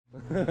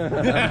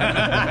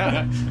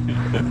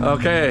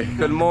Okay,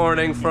 good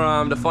morning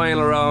from the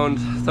final round,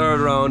 third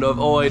round of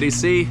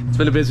Oidc. It's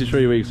been a busy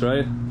 3 weeks,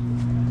 right?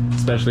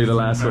 Especially the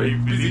last week.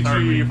 Busy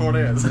 3 or 4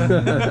 days.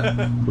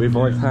 We've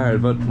worked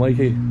hard, but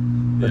Mikey,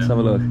 let's have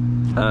a look.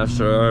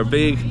 After our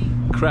big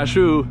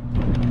crashu.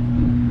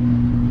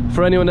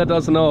 For anyone that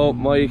doesn't know,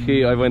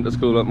 Mikey, I went to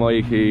school with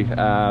Mikey.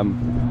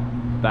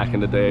 Back in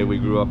the day, we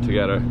grew up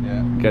together,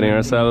 getting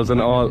ourselves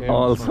in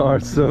all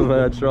sorts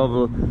of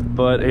trouble.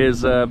 But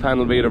he's a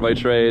panel beater by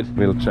trade.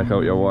 We'll check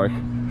out your work.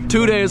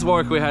 2 days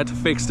work we had to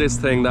fix this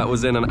thing that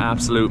was in an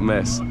absolute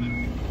mess.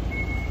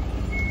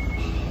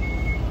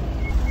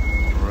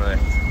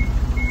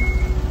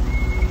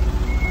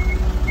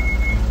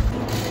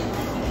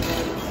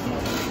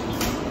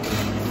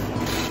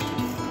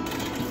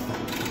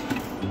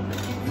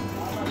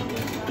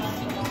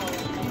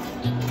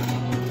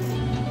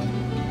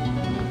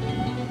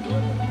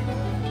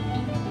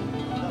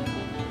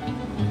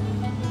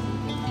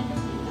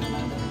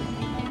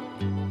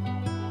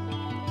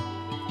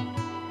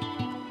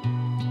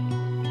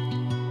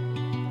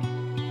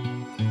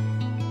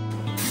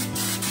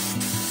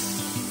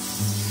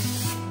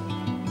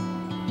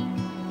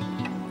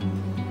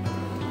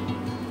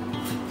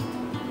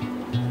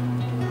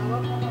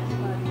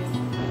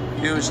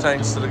 Huge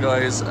thanks to the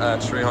guys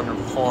at 300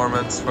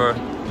 Performance for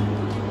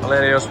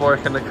letting us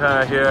work in the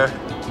car here.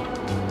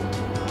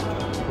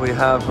 We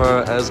have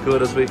her as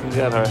good as we can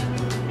get her.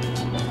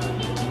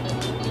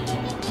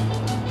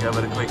 Give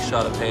it a quick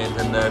shot of paint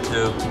in there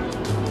too.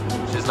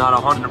 She's not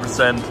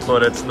 100%,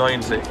 but it's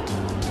 90.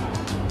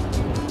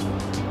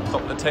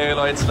 Couple of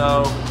taillights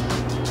now.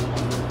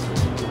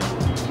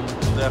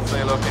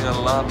 Definitely looking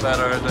a lot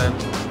better than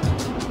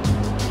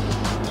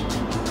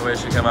the way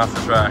she came off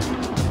the track.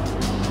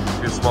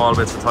 Few small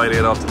bits to tidy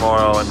it up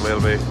tomorrow and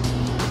we'll be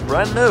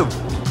brand new.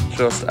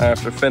 Just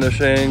after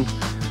finishing,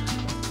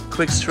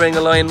 quick string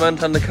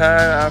alignment on the car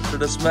after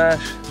the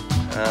smash.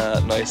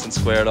 Nice and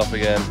squared up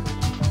again.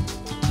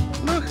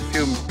 Look, a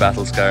few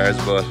battle scars,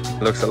 but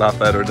it looks a lot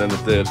better than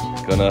it did.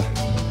 Gonna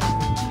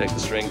take the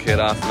string kit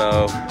off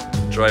now,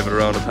 drive it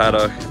around the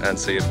paddock and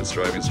see if it's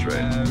driving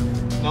straight.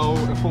 Now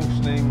a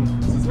functioning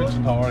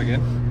suspension tower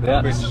again,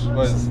 which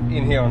was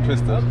in here and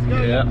twisted.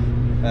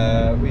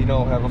 We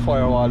now have a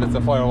firewall. It's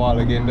a firewall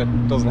again that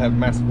doesn't have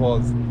massive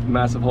holes.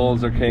 Massive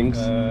holes or kinks.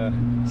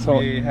 So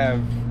we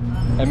have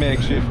a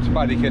makeshift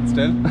body kit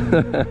still,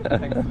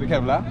 thanks to the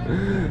Kevlar.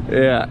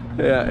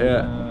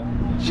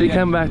 She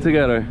came back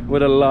together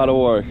with a lot of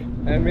work.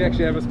 And we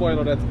actually have a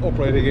spoiler that's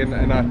upright again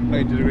and at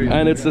 90 degrees.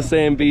 And it's the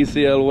same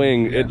BCL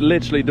wing. It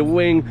literally, the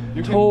wing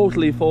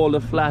totally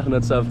folded flat on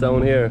itself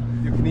down here.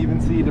 You can even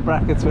see the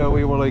brackets where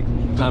we were like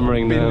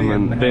hammering them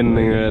and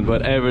bending it,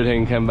 but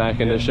everything came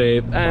back into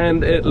shape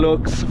and it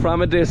looks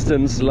from a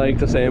distance like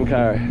the same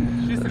car.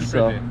 She's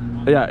still pretty.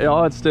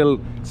 Yeah, it's still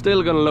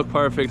gonna look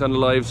perfect on the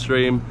live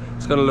stream.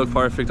 It's gonna look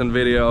perfect on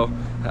video.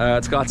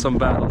 It's got some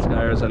battle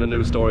scars and a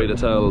new story to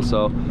tell,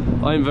 so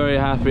I'm very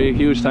happy.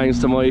 Huge thanks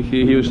to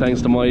Mikey, huge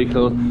thanks to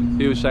Michael,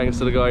 huge thanks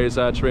to the guys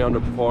at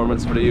 300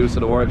 Performance for the use of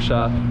the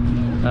workshop.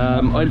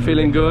 I'm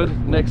feeling good.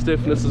 Neck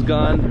stiffness is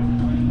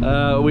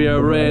gone. We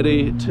are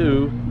ready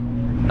to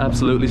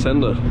absolutely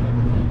send it.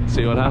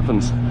 See what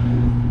happens.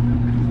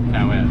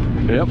 Can't wait.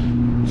 Yep.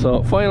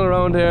 So final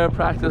round here.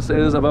 Practice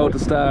is about to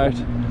start.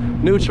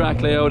 New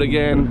track layout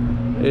again.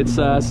 It's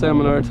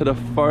similar to the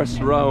first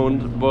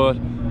round, but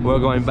we're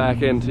going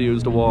back in to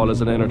use the wall as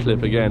an inner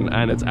clip again,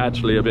 and it's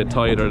actually a bit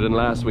tighter than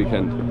last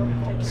weekend.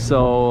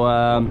 So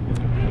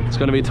it's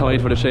going to be tight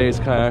for the chase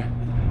car,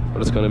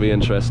 but it's going to be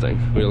interesting.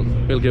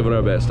 We'll give it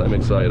our best. I'm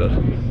excited.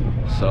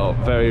 So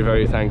very,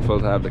 very thankful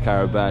to have the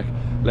car back.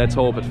 Let's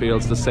hope it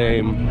feels the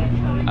same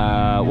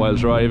while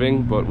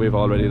driving, but we've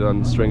already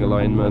done string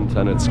alignment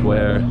and it's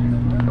square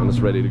and it's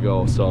ready to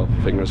go, so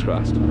fingers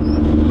crossed.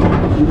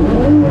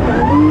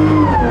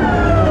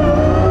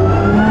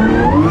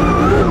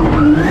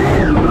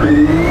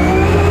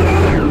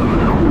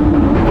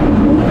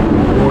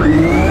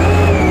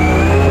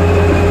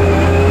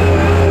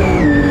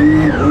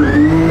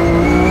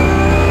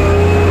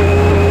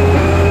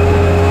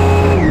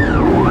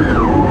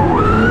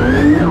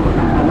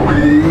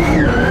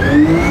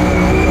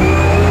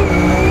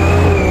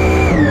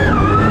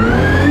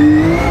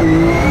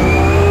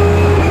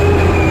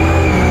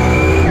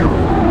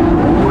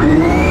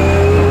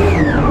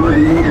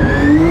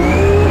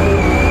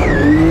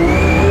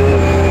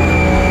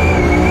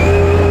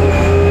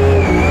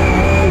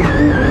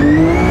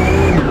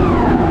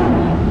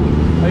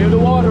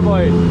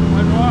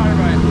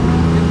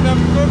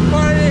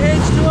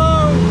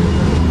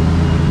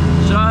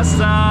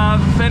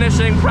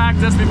 Finishing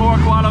practice before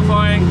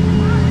qualifying.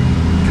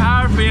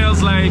 Car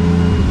feels like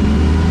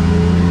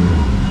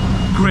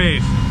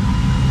great.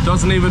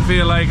 Doesn't even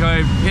feel like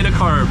I hit a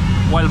curb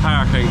while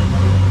parking.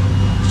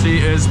 She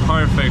is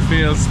perfect,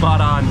 feels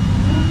spot on.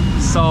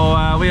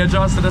 So we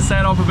adjusted the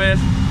setup a bit.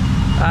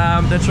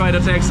 They tried to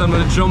take some of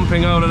the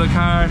jumping out of the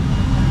car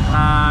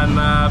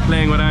and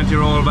playing with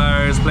anti-roll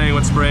bars, playing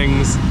with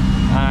springs,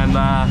 and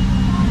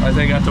I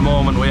think at the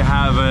moment we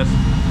have it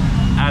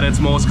at its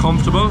most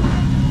comfortable.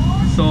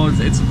 So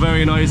it's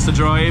very nice to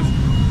drive.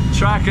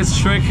 Track is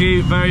tricky,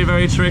 very,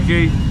 very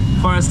tricky.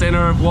 First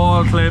inner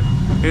wall clip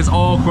is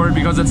awkward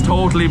because it's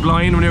totally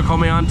blind when you're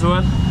coming onto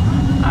it.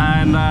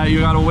 And you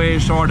got a way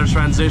shorter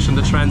transition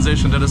to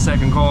the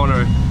second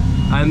corner.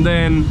 And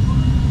then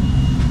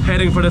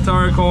heading for the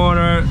third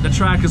corner, the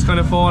track is kind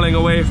of falling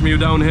away from you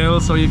downhill,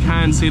 so you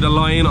can't see the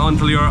line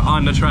until you're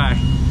on the track.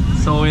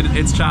 So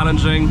it's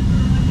challenging,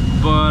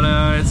 but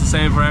it's the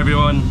same for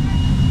everyone.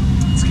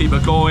 Let's keep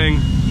it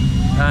going,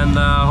 and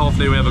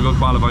hopefully we have a good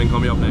qualifying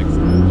coming up next.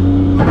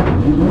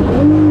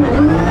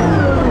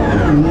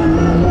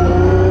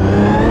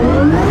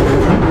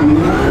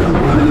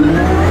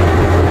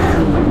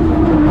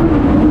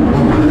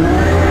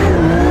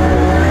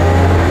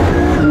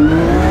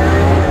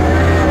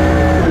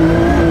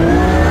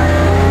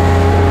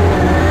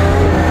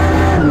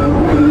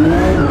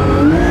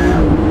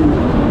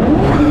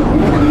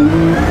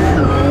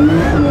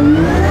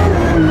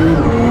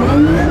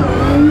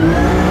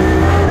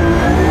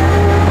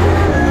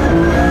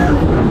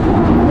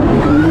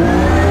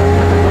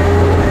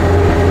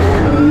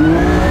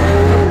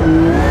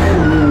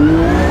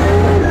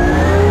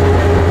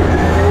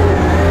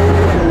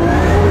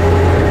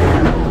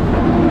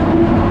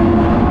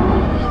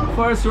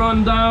 First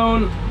run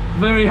down,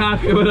 very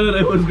happy with it.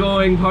 It was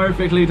going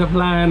perfectly to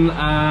plan.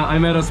 I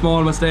made a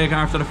small mistake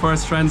after the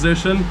first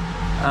transition,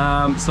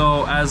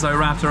 so as I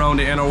wrapped around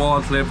the inner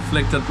wall clip,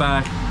 flicked it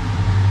back.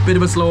 Bit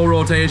of a slow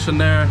rotation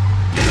there,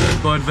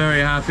 but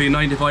very happy.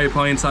 95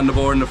 points on the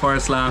board in the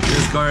first lap.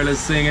 This girl is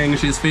singing,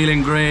 she's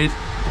feeling great,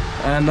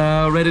 and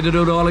ready to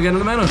do it all again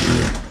in a minute.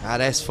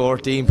 That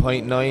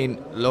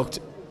S14.9 looked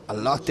a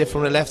lot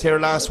different when it left here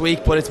last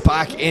week, but it's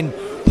back in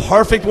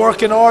perfect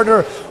working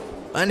order.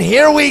 And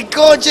here we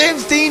go,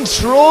 James Dean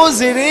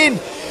throws it in.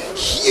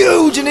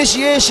 Huge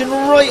initiation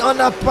right on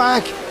that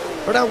back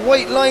for that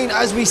white line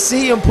as we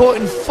see him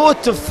putting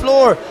foot to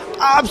floor.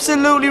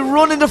 Absolutely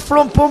running the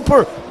front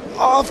bumper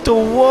off the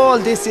wall.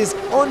 This is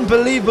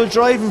unbelievable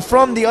driving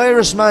from the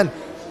Irishman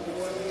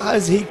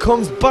as he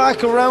comes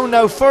back around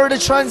now for the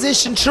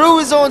transition through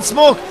his own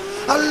smoke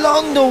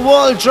along the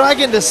wall,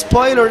 dragging the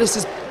spoiler. This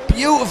is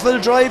beautiful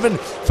driving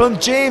from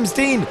James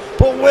Dean,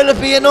 but will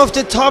it be enough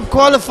to top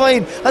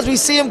qualifying as we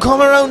see him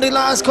come around the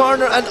last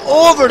corner and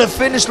over the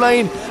finish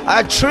line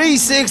at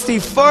 360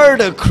 for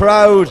the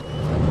crowd?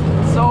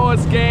 So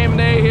it's game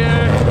day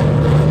here,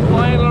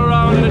 final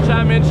round of the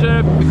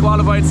championship. We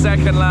qualified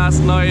second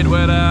last night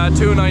with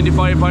 2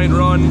 95-point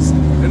runs.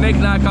 Nick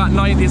Knack got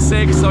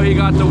 96, so he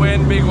got the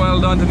win. Big well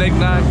done to Nick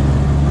Knack.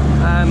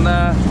 And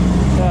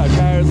yeah,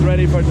 car's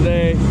ready for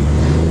today.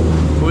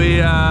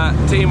 We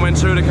team went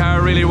through the car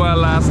really well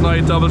last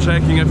night, double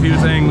checking a few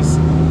things.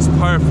 It's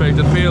perfect,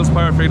 it feels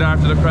perfect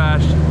after the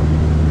crash.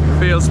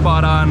 Feels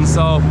spot on,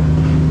 so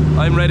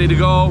I'm ready to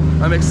go.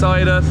 I'm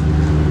excited,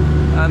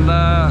 and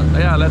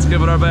yeah, let's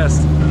give it our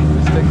best.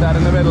 Stick that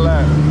in the middle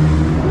there.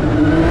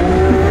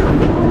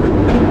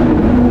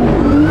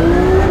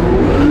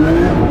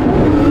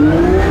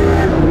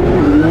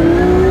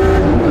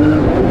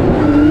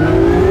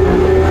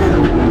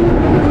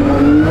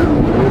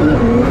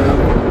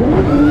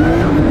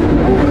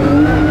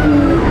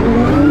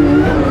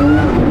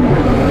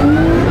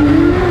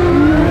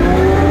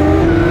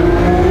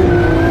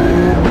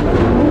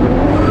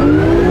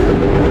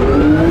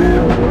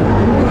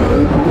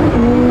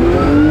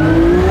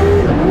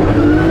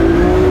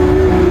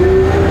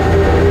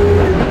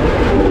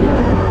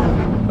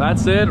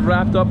 That's it,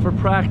 wrapped up for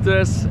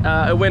practice.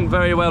 It went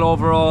very well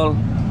overall.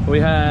 We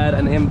had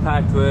an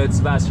impact with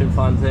Sebastian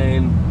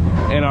Fontaine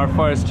in our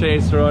first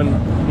chase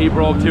run. He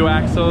broke 2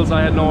 axles,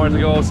 I had nowhere to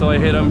go, so I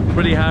hit him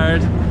pretty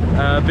hard.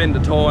 Bent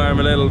the toe arm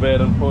a little bit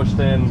and pushed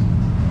in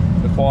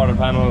the quarter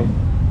panel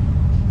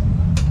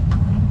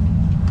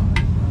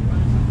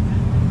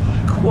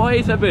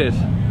quite a bit.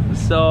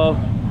 So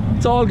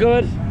it's all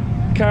good.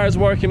 Car's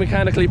working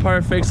mechanically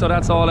perfect, so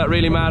that's all that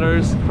really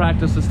matters.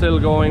 Practice is still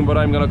going, but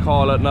I'm gonna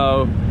call it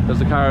now because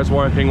the car is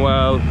working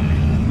well.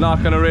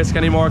 Not gonna risk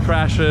any more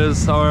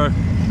crashes or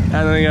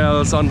anything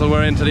else until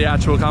we're into the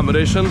actual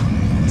competition.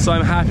 So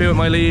I'm happy with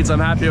my leads, I'm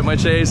happy with my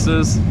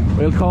chases.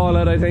 We'll call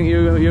it. I think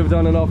you've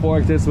done enough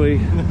work this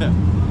week.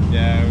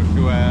 Yeah, a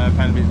few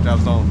panel beating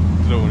jobs done.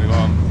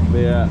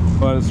 Yeah,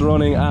 but it's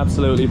running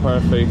absolutely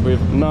perfect.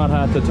 We've not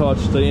had to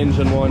touch the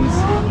engine once.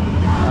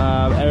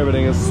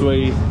 Everything is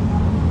sweet.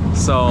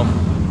 So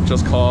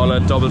just call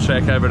it, double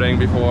check everything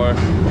before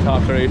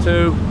top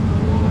 32,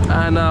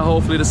 and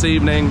hopefully this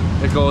evening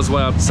it goes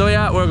well. So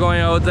yeah, we're going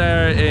out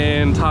there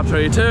in top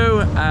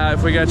 32.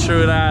 If we get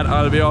through that,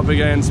 I'll be up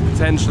against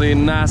potentially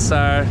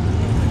Nassar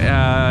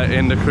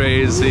in the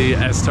crazy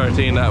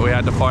S13 that we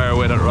had to fire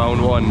with at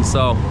round 1.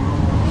 So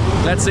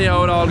let's see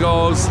how it all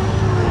goes.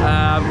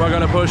 We're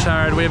going to push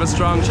hard. We have a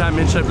strong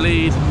championship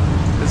lead,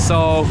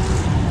 so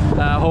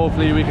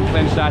hopefully we can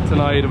clinch that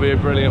tonight. It'll be a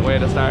brilliant way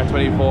to start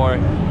 24.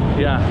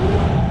 Yeah,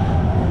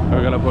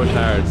 we're gonna push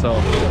hard, so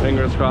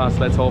fingers crossed.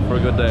 Let's hope for a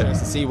good day.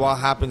 Just to see what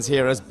happens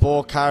here as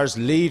both cars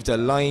leave the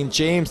line.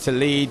 James to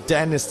lead,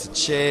 Dennis to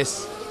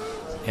chase.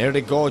 Here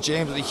they go,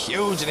 James with a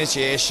huge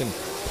initiation.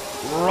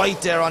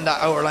 Right there on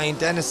that outer line.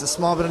 Dennis a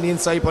small bit on the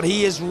inside, but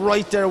he is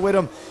right there with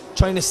him,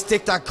 trying to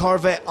stick that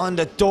Corvette on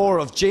the door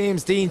of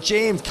James Dean.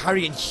 James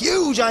carrying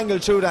huge angle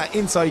through that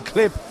inside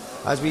clip,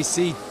 as we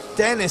see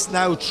Dennis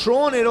now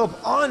throwing it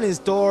up on his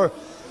door.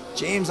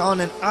 James on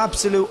an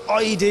absolute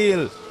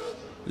ideal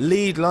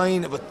lead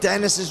line, but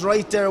Dennis is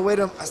right there with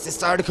him as they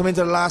start to come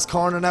into the last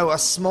corner now. A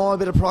small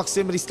bit of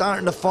proximity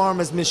starting to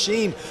form as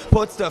Machine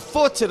puts the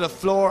foot to the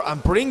floor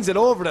and brings it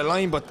over the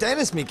line, but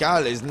Dennis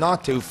Miguel is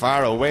not too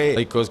far away.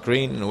 Light goes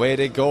green and away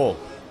they go.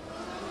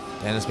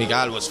 Dennis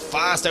Miguel was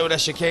fast out of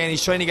that chicane.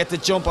 He's trying to get the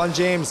jump on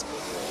James,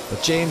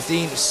 but James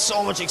Dean,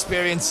 so much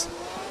experience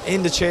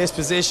in the chase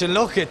position.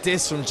 Look at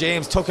this from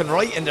James, tucking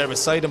right in there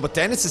beside him, but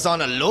Dennis is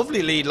on a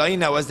lovely lead line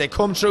now as they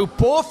come through.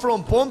 Both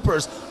front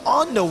bumpers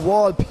on the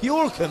wall,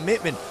 pure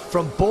commitment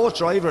from both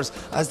drivers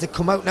as they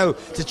come out now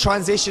to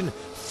transition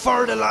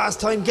for the last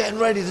time, getting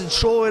ready to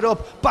throw it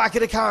up, back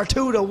of the car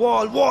to the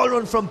wall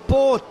run from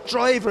both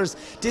drivers.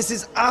 This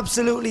is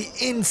absolutely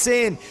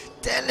insane.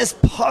 Dennis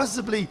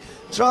possibly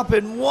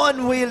dropping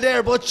one wheel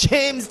there, but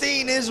James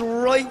Dean is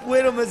right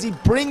with him as he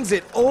brings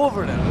it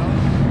over them.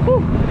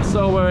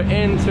 So we're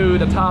into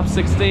the top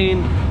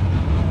 16.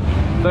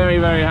 Very,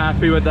 very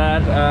happy with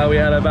that. We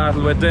had a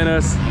battle with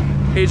Dennis.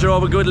 He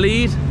drove a good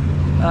lead.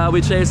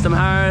 We chased him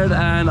hard,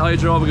 and I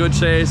drove a good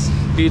chase.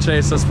 He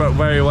chased us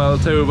very well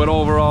too, but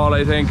overall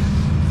I think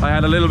I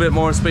had a little bit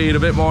more speed, a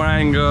bit more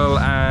angle,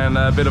 and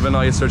a bit of a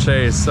nicer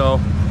chase. So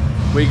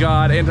we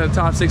got into the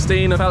top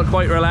 16. I felt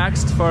quite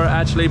relaxed for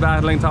actually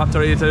battling top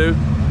 32.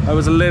 I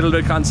was a little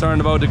bit concerned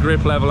about the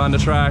grip level on the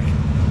track,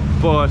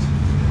 but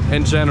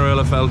in general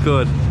it felt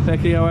good.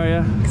 Becky, how are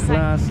you?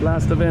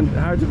 Last event.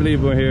 Hard to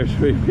believe we're here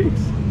 3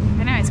 weeks.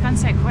 I know, it's gone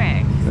so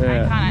quick.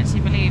 Yeah. I can't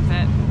actually believe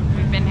that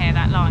we've been here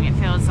that long. It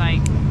feels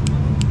like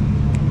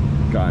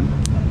Gone.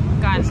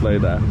 Just like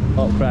that.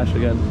 Oh, crash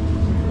again.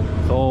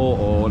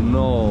 Oh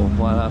no,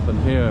 what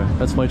happened here?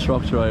 That's my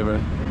truck driver,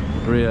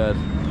 Riyadh.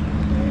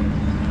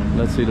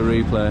 Let's see the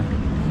replay.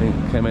 I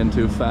think came in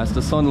too fast.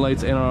 The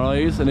sunlight's in our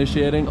eyes,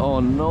 initiating. Oh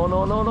no,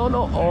 no, no, no,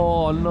 no.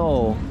 Oh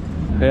no.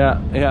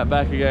 Yeah,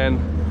 back again.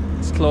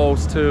 It's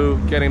close to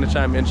getting the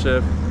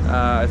championship.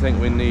 I think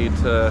we need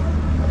to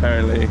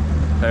apparently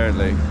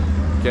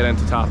get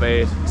into top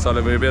 8, so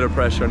there'll be a bit of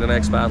pressure in the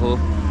next battle.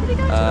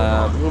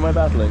 Who am I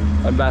battling?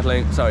 I'm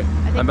battling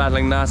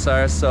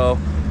Nassar. So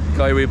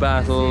guy we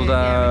battled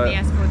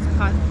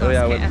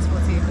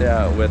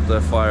with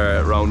the fire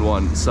at round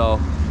 1. So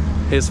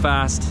he's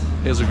fast,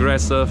 he's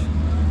aggressive,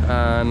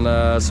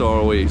 and so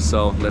are we.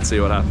 So let's see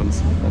what happens.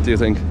 What do you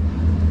think?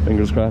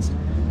 Fingers crossed.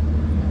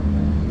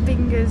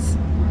 fingers.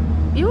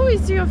 You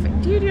always do your.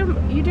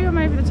 You do them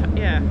over the top?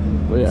 Yeah.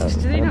 Well, yeah.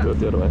 Do they not? Do it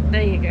the other way.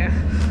 There you go.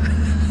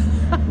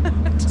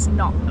 Just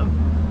knock them.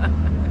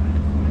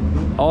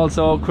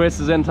 Also, Chris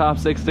is in top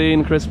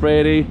 16. Chris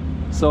Brady.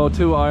 So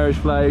 2 Irish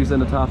flags in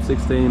the top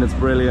 16. It's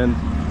brilliant.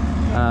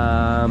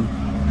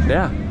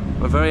 Yeah,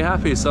 we're very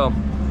happy. So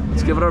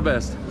let's give it our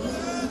best.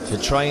 To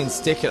try and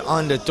stick it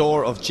on the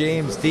door of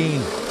James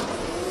Dean.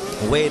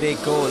 Away they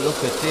go. Look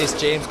at this.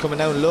 James coming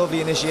down. Lovely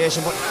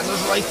initiation. But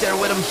Nazar's right there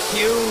with him.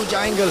 Huge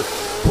angle.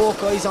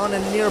 Both guys on a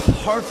near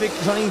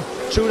perfect line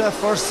through that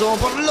first zone.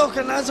 But look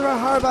at Nazar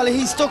Harbally.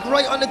 He's stuck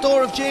right on the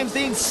door of James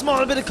Dean.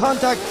 Small bit of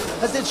contact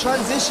as they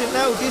transition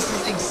now. This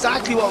is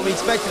exactly what we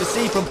expected to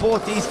see from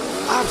both these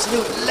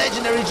absolute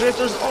legendary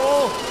drifters.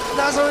 Oh,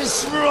 Nazar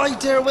is right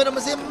there with him.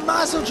 It's a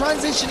massive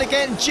transition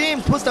again.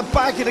 James puts the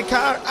back of the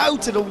car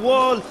out to the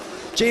wall.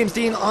 James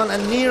Dean on a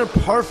near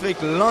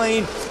perfect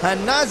line,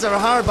 and Nazar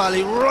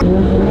Harbally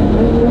right.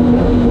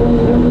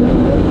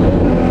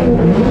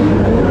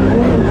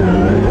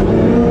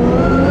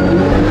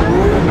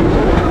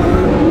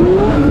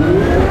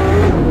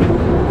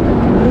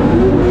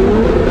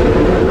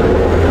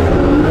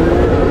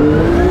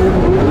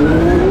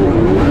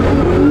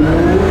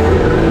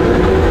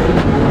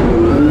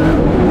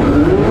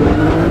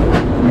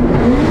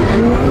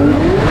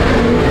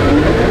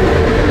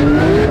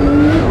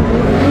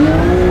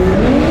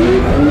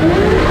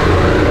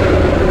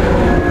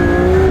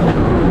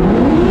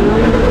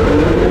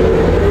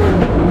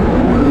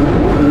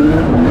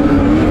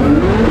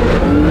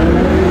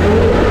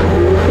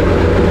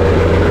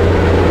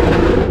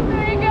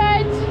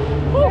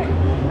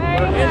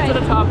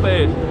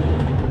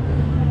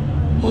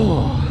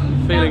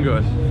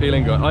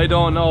 I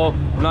don't know,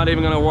 I'm not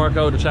even going to work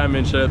out the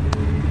championship,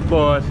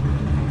 but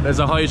there's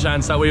a high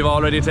chance that we've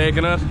already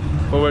taken it,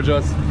 but we're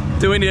just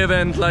doing the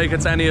event like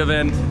it's any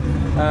event.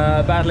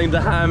 Battling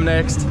Daham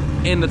next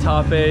in the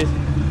top 8,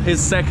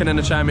 his second in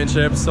the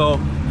championship, so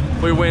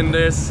if we win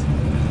this,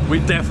 we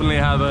definitely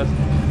have it.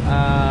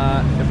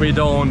 If we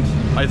don't,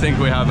 I think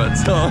we have it,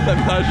 so I'm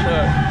not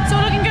sure. It's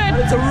all looking good.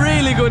 It's a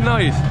really good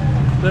night.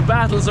 The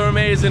battles are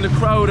amazing, the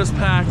crowd is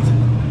packed.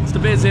 It's the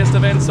busiest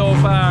event so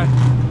far.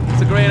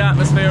 It's a great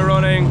atmosphere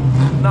running,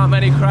 not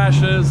many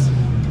crashes.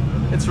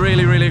 It's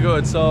really, really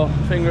good. So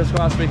fingers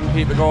crossed we can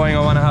keep it going. I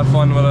want to have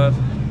fun with it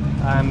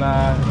and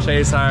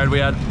chase hard. We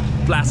had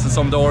blasted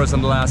some doors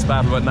in the last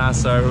battle with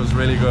Nassar. It was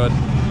really good.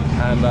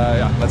 and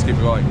yeah, let's keep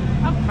it going.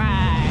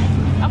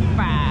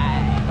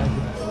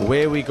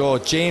 Away we go.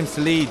 James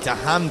to lead,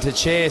 Daham to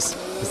chase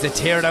as they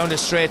tear down the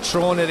straight,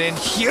 throwing it in.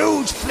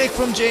 Huge flick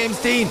from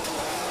James Dean.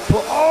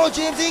 But oh,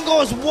 James Dean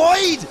goes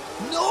wide.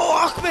 No,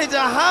 Ahmed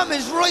Daham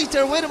is right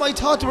there with him. I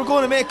thought they were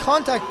going to make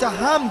contact.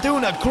 Daham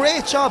doing a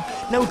great job.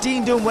 Now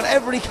Dean doing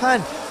whatever he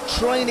can,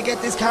 trying to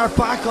get this car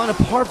back on a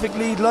perfect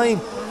lead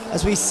line.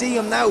 As we see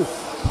him now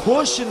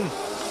pushing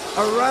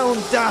around.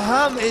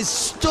 Daham is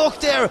stuck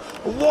there.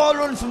 A wall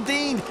run from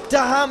Dean.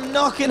 Daham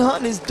knocking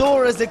on his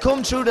door as they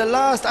come through the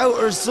last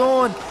outer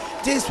zone.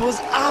 This was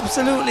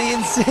absolutely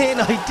insane.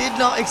 I did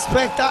not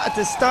expect that at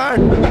the start.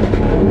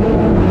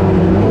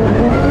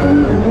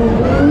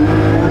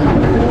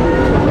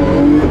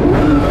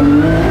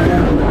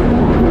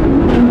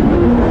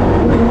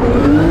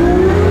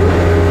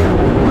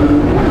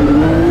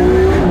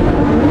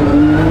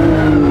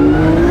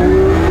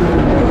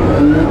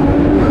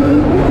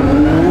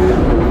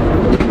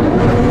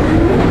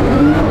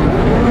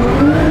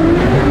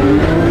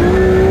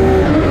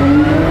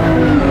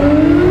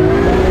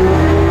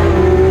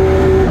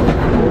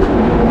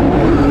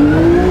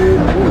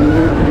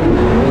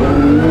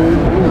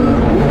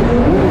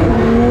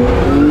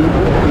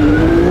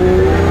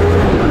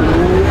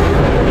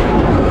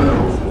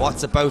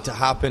 About to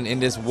happen in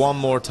this one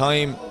more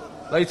time.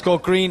 Lights go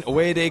green,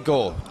 away they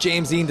go.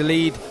 James Dean the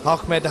lead,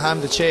 Ahmed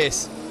Daham the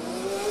chase.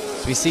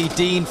 So we see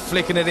Dean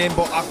flicking it in,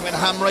 but Ahmed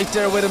Daham right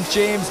there with him.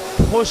 James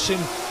pushing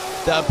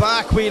the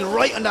back wheel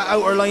right on the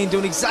outer line,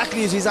 doing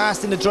exactly as he's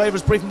asked in the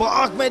driver's briefing. But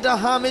Ahmed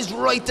Daham is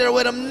right there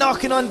with him,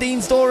 knocking on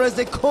Dean's door as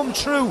they come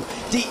through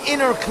the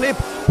inner clip,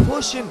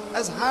 pushing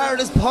as hard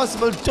as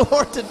possible,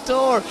 door to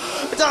door.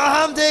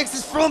 Daham takes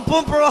his front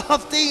bumper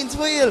off Dean's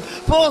wheel.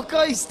 Both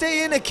guys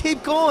stay in it,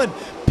 keep going.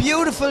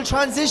 Beautiful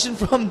transition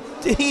from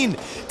Dean.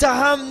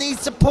 Daham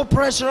needs to put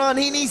pressure on.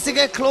 He needs to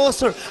get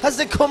closer as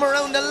they come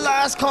around the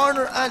last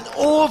corner and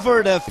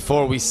over the...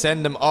 Before we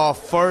send them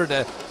off for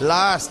the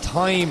last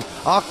time,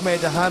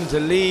 Ahmed Daham to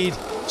lead,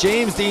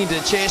 James Dean to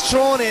chase,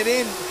 throwing it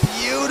in.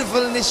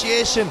 Beautiful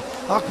initiation.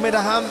 Ahmed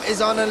Daham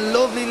is on a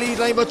lovely lead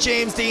line, but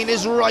James Dean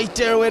is right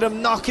there with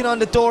him, knocking on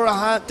the door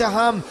of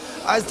Daham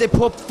as they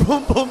put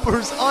front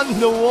bumpers on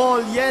the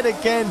wall yet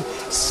again.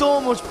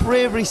 So much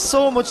bravery,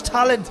 so much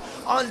talent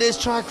on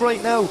this track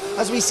right now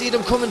as we see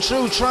them coming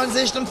through,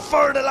 transitioning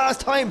for the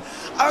last time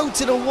out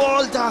to the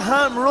wall.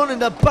 Daham running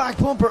the back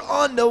bumper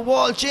on the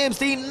wall. James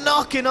Dean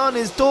knocking on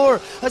his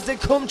door as they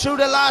come through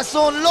the last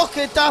zone. Look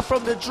at that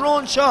from the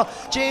drone shot.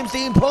 James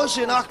Dean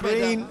pushing Ahmed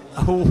Dean.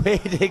 Away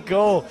they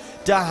go.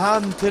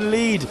 Daham to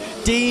lead,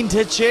 Dean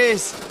to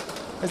chase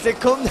as they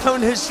come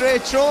down the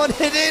straight, throwing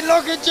it in.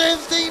 Look at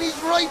James Dean,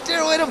 he's right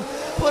there with him.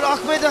 But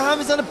Ahmed Daham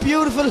is on a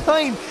beautiful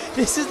line.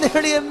 This is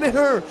nearly a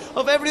mirror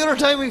of every other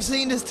time we've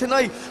seen this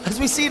tonight as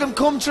we see them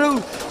come through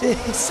the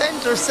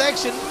centre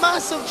section.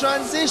 Massive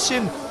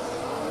transition.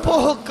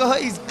 Both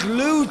guys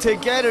glued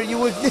together. You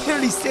would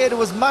nearly say there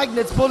was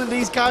magnets pulling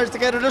these cars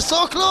together. They're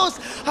so close.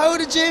 How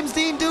did James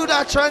Dean do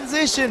that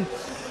transition?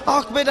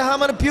 Ahmed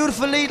Daham on a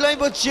beautiful lead line,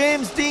 but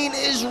James Dean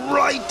is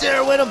right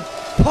there with him,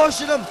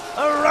 pushing him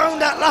around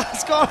that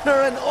last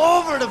corner and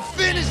over the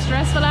finish.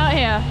 Stressful out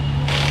here.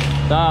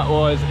 That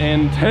was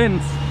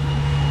intense.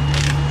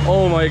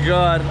 Oh my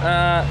god,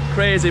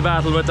 crazy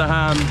battle with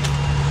Daham.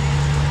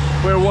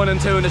 We're 1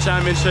 and 2 in the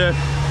championship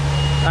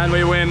and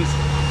we win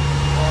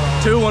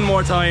 2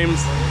 more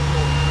times.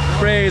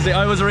 Crazy.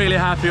 I was really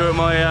happy with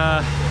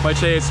my my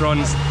chase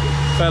runs.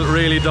 Felt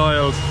really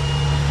dialed,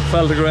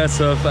 felt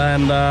aggressive,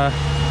 and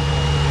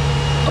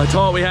I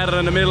thought we had it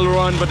in the middle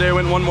run, but they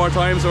went 1 more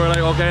time, so we're like,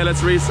 okay,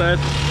 let's reset,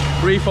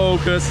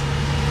 refocus.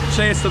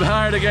 Chased them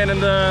hard again in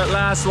the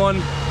last one,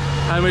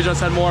 and we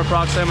just had more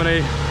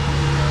proximity,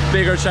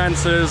 bigger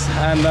chances,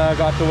 and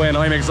got the win.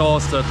 I'm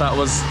exhausted.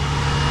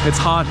 It's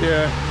hot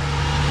here,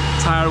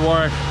 it's hard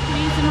work,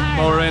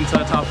 but we're into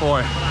the top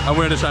 4, and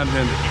we're the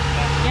champion.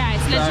 Yeah,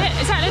 it's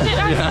legit. Is that legit?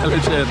 Yeah,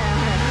 legit.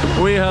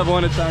 Okay. We have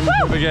won a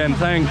championship again,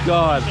 thank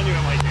God.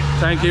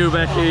 Thank you,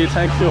 Becky.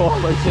 Thank you all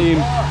my team.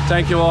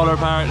 Thank you all our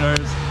partners.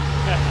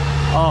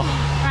 Oh.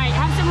 Right,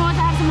 have some water,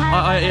 have some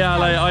hard. Yeah,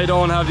 like I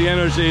don't have the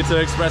energy to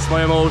express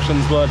my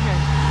emotions, but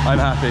I'm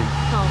happy.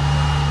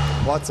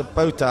 Cool. What's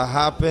about to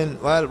happen?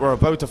 Well, we're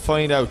about to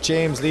find out.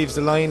 James leaves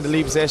the line, the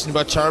lead possession,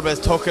 but Charbet's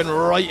tucking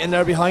right in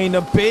there behind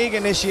him. Big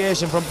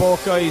initiation from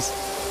both guys.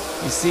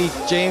 You see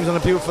James on a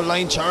beautiful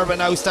line. Charbet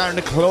now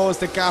starting to close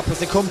the gap as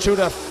they come through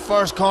the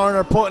first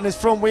corner, putting his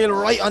front wheel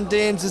right on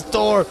James's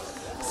door.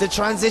 It's the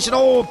transition.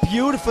 Oh,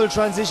 beautiful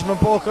transition from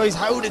both guys.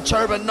 How did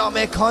Charbet not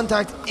make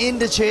contact in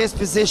the chase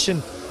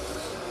position?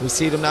 We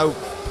see them now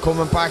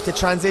coming back to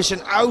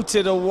transition out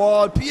to the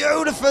wall.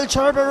 Beautiful.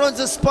 Charbet runs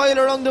a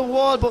spiral along the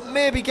wall, but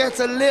maybe gets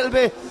a little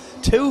bit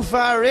too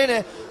far in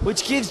it,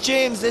 which gives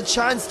James the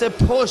chance to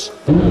push.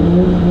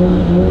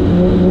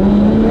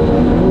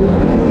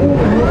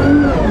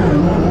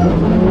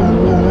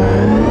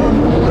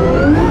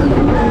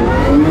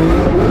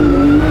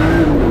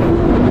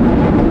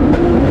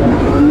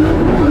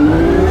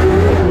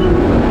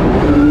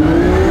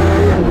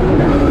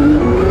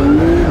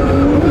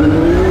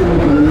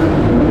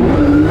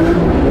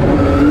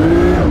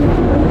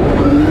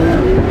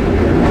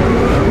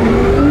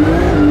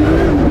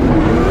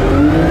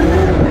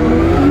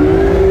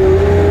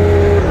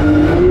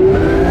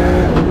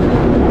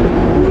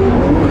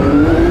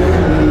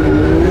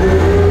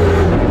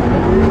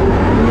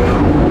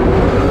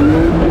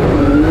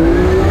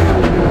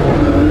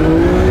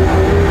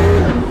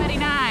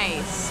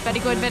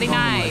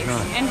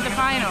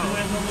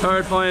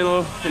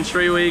 final in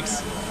 3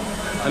 weeks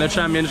and a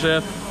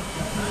championship.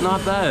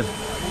 Not bad.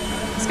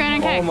 It's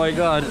going okay. Oh my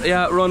god.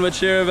 Yeah, run with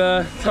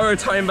Shirva. 3rd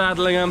time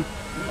battling him.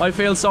 I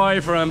feel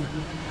sorry for him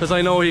because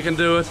I know he can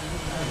do it.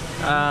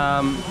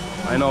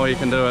 I know he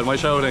can do it. Am I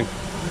shouting?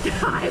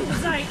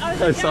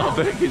 I saw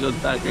Becky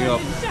just backing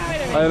up.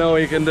 I know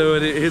he can do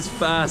it. He's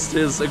fast,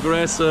 he's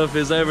aggressive,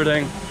 he's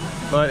everything.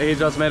 But he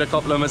just made a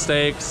couple of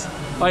mistakes.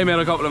 I made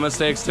a couple of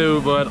mistakes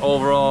too, but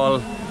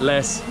overall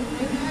less.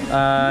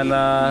 And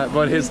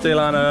but he's still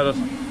on it.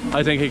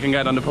 I think he can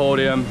get on the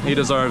podium. He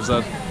deserves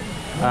it.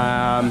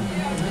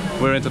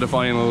 We're into the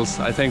finals.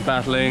 I think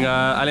battling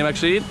Ali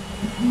McSheed. I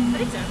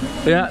think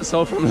so. Yeah.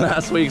 So from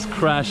last week's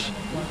crash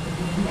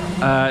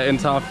in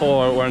top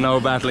 4, we're now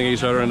battling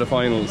each other in the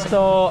finals.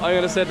 So I'm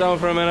gonna sit down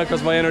for a minute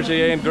because my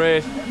energy ain't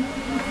great,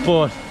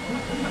 but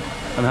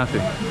I'm happy.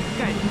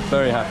 Good.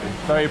 Very happy.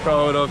 Very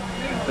proud of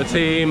the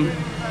team,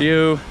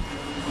 you,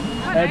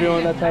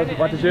 everyone that's helped.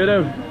 What did you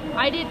do?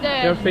 I did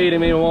the... You're feeding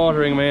me and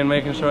watering me and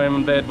making sure I'm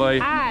in bed by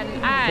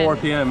and 4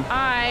 p.m.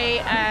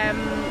 I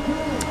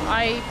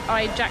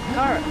jacked the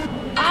car.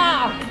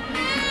 Ah!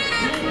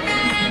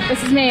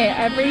 This is me,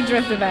 every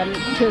drift event,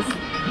 just...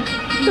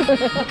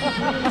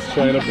 Just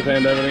trying to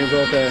pretend everything's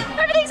okay.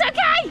 Everything's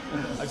okay!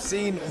 I've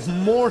seen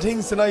more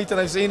things tonight than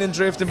I've seen in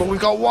drifting, but we've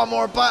got one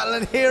more battle,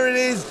 and here it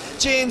is.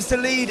 James to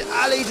lead,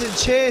 Ali to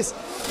chase.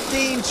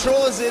 Dean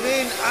throws it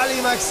in.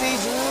 Ali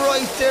McSeed's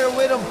right there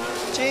with him.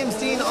 James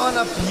Dean on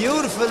a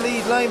beautiful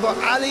lead line, but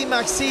Ali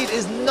McSeed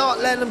is not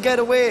letting him get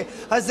away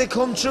as they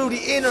come through the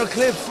inner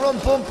clip,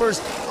 front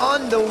bumpers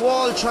on the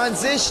wall,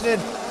 transitioning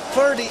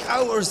for the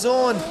outer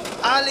zone.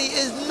 Ali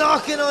is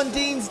knocking on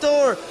Dean's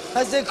door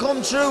as they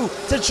come through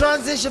to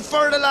transition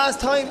for the last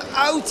time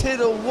out to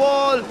the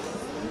wall.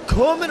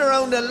 Coming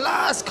around the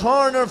last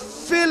corner,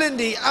 filling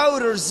the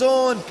outer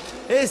zone.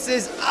 This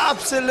is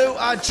absolute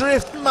a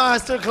drift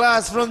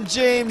masterclass from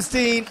James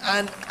Dean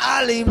and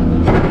Ali.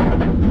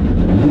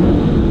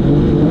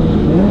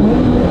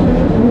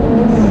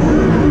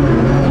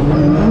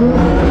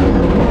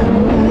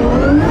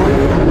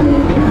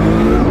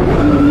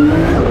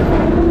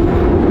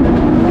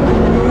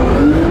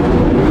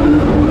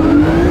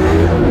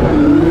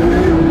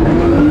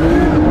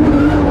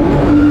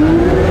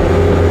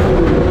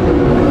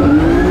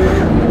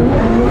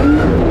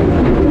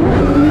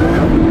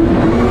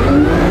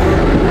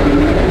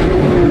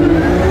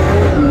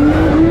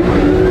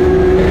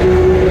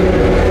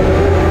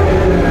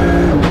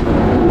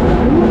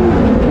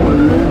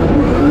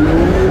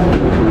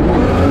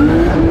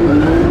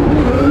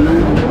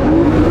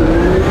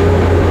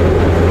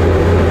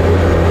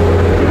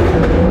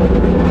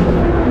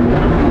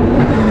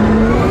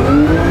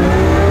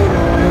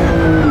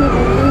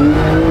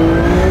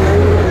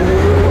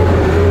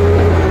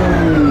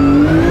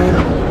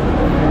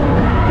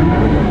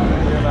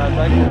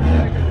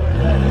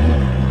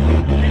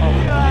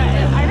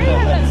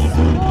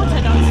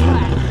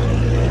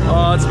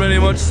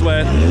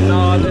 Sweat.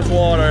 No, it's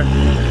water.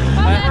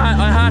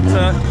 I had to.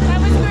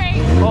 That was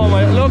great. Oh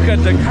my, look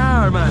at the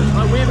car,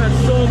 man. We've had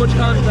so much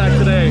contact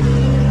today.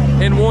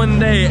 In one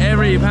day,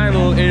 every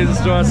panel is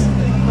just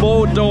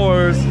both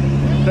doors.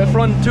 The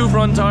two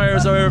front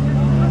tires are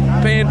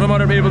paint from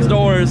other people's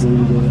doors.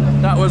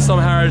 That was some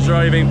hard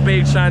driving,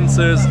 big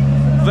chances.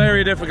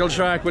 Very difficult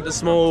track with the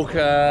smoke,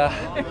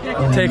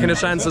 taking the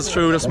chances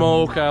through the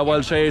smoke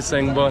while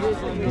chasing, but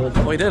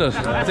we did it.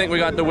 I think we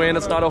got the win.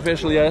 It's not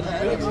official yet.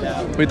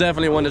 We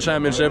definitely won the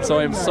championship, so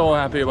I'm so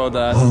happy about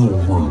that.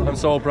 I'm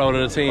so proud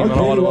of the team and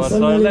all of us.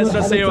 So let's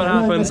just see what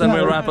happens and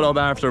we'll wrap it up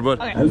after, but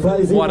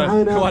what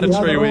a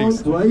 3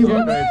 weeks.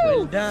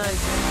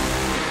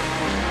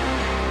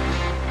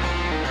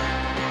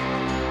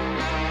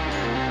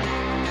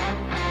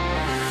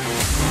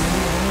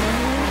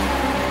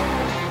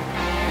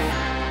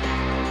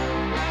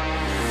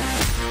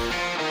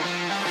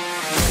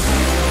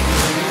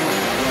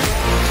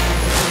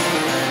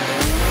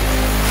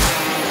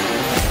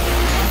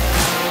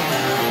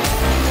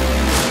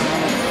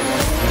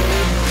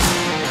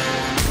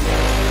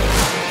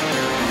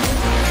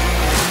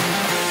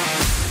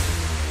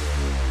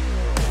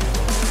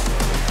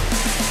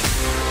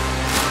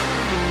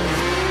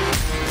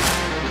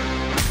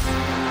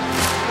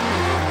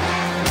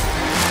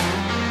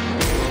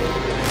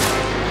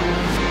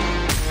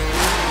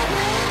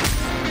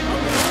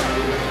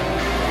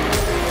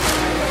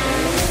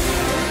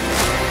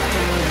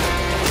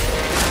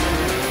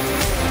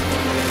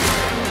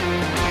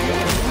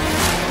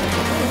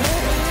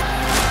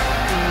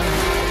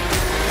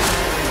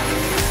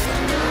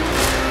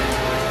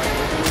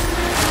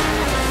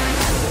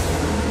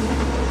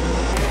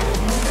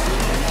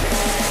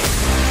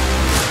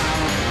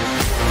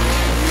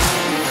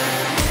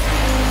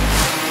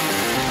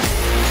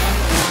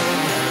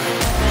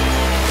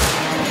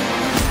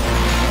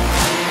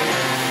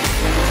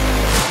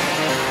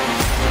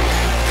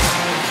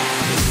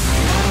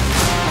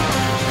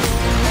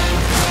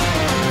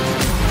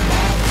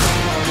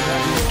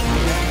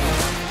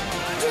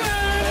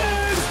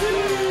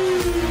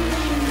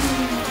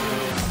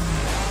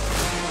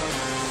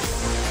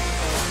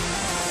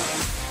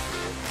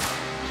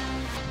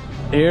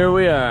 Here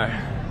we are.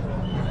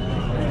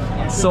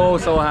 So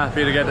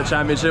happy to get the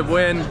championship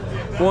win.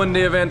 Won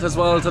the event as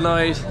well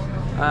tonight.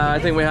 I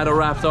think we had it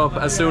wrapped up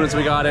as soon as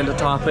we got into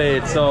top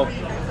 8, so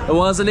it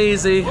wasn't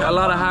easy. A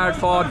lot of hard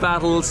fought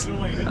battles,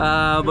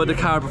 but the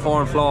car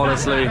performed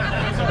flawlessly.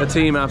 The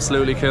team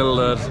absolutely killed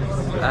it,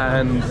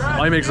 and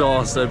I'm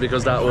exhausted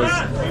because that was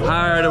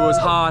hard. It was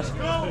hot,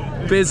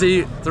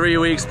 busy 3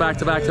 weeks back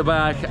to back to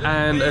back,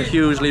 and a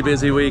hugely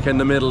busy week in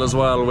the middle as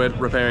well with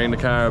repairing the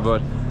car.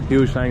 But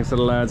huge thanks to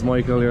the lads.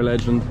 Michael, you're a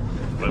legend.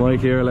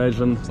 Mike, you're a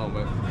legend.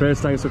 Chris,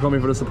 thanks for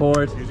coming for the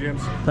support.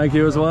 Thank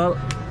you as well.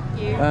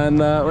 And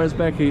where's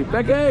Becky?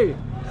 Becky!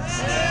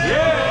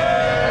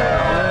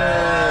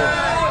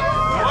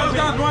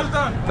 Well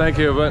done. Thank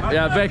you, but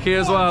yeah, Becky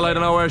as well. I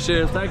don't know where she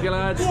is. Thank you,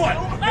 lads.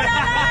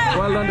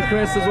 Well done to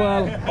Chris as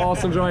well.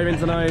 Awesome driving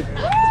tonight.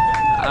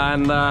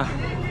 And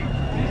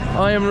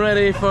I am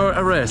ready for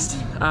a rest.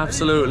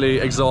 Absolutely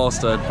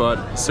exhausted,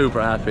 but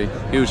super happy.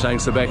 Huge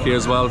thanks to Becky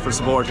as well for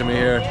supporting me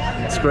here.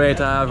 It's great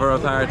to have her a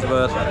part of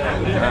it.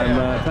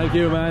 And thank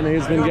you, man.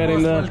 He's been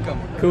getting the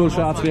cool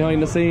shots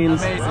behind the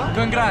scenes. Amazing.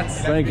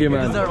 Congrats. Thank you,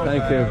 man.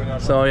 Thank you.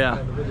 So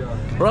yeah.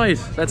 Right,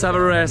 let's have a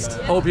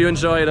rest. Hope you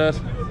enjoyed it,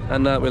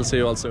 and we'll see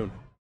you all soon.